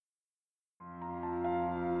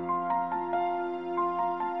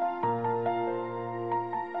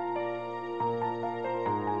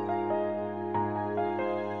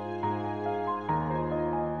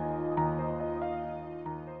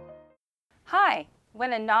Hi.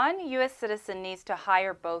 When a non-U.S. citizen needs to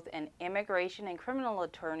hire both an immigration and criminal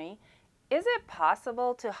attorney, is it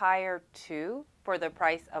possible to hire two for the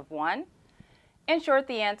price of one? In short,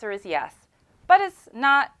 the answer is yes. But it's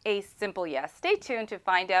not a simple yes. Stay tuned to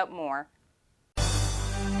find out more.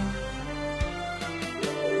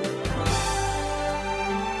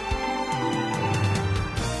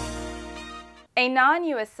 A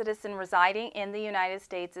non-U.S. citizen residing in the United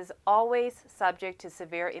States is always subject to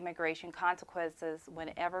severe immigration consequences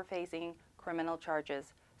whenever facing criminal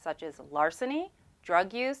charges such as larceny,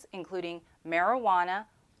 drug use, including marijuana,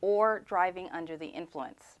 or driving under the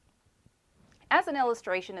influence. As an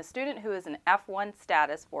illustration, a student who is in F1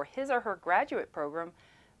 status for his or her graduate program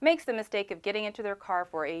makes the mistake of getting into their car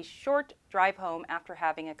for a short drive home after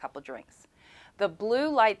having a couple drinks. The blue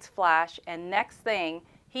lights flash, and next thing,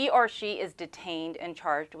 he or she is detained and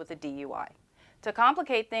charged with a DUI. To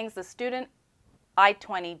complicate things, the student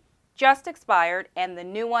I-20 just expired and the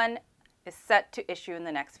new one is set to issue in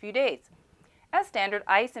the next few days. As standard,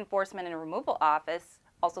 ICE Enforcement and Removal Office,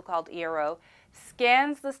 also called ERO,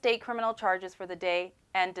 scans the state criminal charges for the day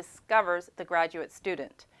and discovers the graduate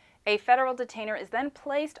student. A federal detainer is then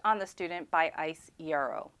placed on the student by ICE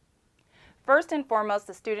ERO. First and foremost,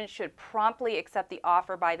 the student should promptly accept the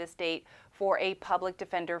offer by the state for a public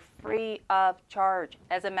defender free of charge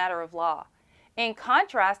as a matter of law. In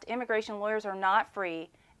contrast, immigration lawyers are not free,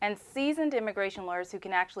 and seasoned immigration lawyers who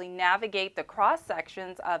can actually navigate the cross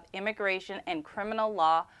sections of immigration and criminal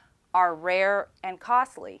law are rare and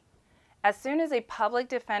costly. As soon as a public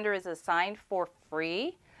defender is assigned for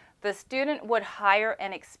free, the student would hire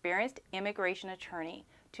an experienced immigration attorney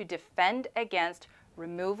to defend against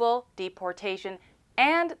removal, deportation,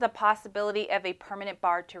 and the possibility of a permanent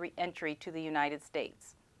bar to re-entry to the United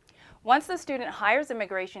States. Once the student hires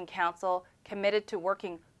immigration counsel committed to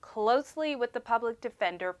working closely with the public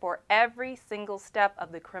defender for every single step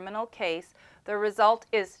of the criminal case, the result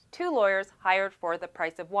is two lawyers hired for the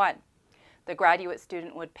price of one. The graduate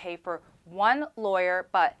student would pay for one lawyer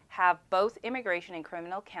but have both immigration and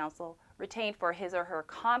criminal counsel retained for his or her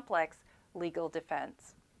complex legal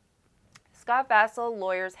defense. Scott Vassell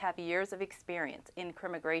lawyers have years of experience in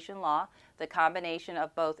immigration law, the combination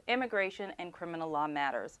of both immigration and criminal law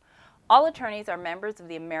matters. All attorneys are members of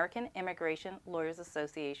the American Immigration Lawyers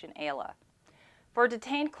Association, AILA. For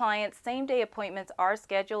detained clients, same-day appointments are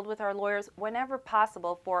scheduled with our lawyers whenever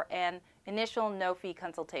possible for an initial no-fee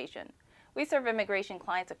consultation. We serve immigration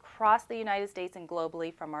clients across the United States and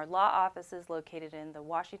globally from our law offices located in the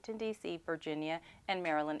Washington, D.C., Virginia, and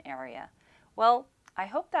Maryland area. Well, I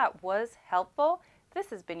hope that was helpful. This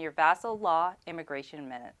has been your Vassell Law Immigration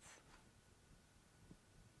Minutes.